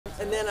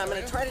and then I'm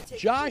going to try to take...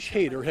 Josh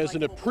Hader has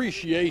an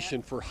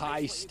appreciation for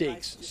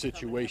high-stakes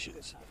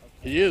situations.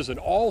 He is an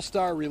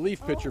all-star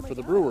relief pitcher for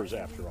the Brewers,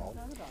 after all.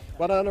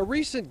 But on a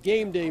recent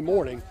game day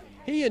morning,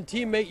 he and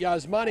teammate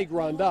Yasmani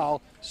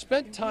Grandal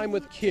spent time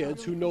with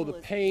kids who know the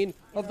pain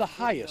of the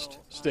highest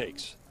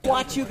stakes.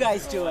 Watch you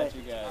guys do it.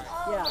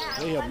 Yeah.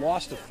 They have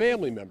lost a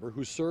family member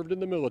who served in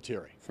the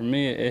military. For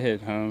me, it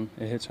hit home.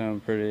 It hits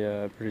home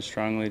pretty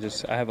strongly.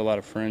 I have a lot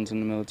of friends in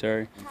the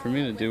military. For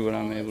me to do what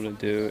I'm able to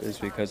do is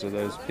because of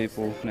those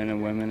people, men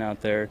and women out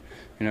there,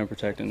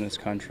 protecting this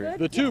country.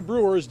 The two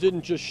Brewers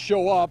didn't just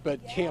show up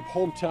at Camp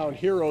Hometown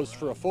Heroes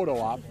for a photo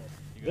op.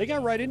 They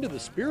got right into the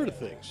spirit of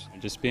things.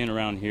 Just being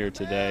around here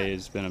today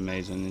has been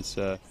amazing. It's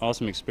an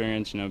awesome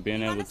experience,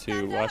 being able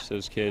to watch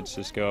those kids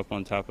just go up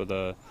on top of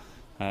the,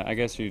 I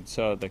guess you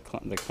saw the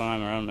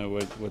climber, I don't know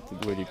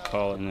what you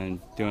call it, and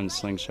then doing the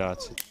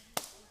slingshots.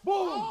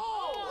 Boom!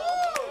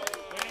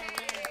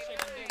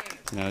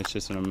 It's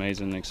just an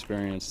amazing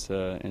experience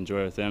to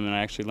enjoy with them, and I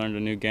actually learned a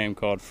new game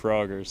called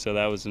Frogger, so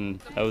that was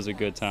a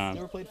good time.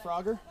 You ever played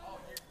Frogger?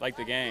 Like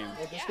the game.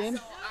 Like this game?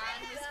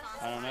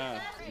 I don't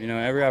know.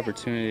 Every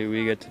opportunity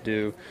we get to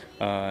do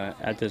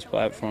at this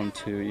platform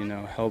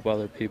to, help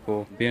other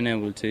people, being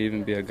able to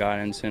even be a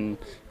guidance, and,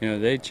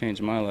 they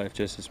changed my life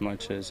just as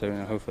much as,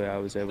 hopefully I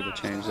was able to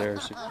change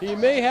theirs. He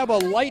may have a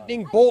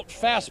lightning bolt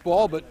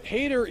fastball, but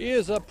Hader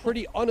is a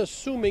pretty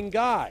unassuming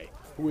guy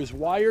who is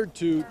wired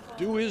to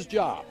do his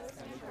job.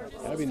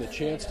 Having the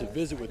chance to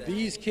visit with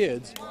these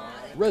kids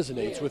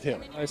resonates with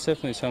him. It's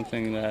definitely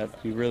something that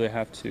you really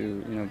have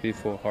to, be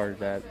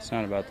full-hearted at. It's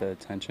not about the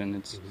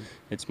attention.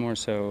 It's more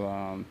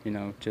so,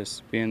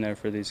 just being there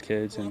for these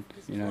kids and,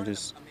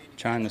 just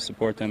trying to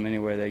support them any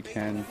way they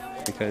can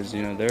because,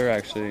 they're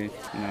actually,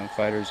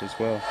 fighters as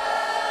well.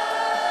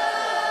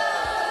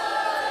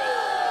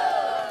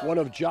 One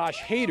of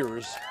Josh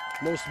Hader's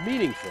most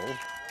meaningful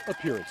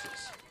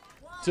appearances.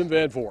 Tim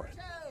Van Voren,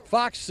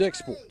 Fox 6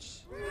 Sports.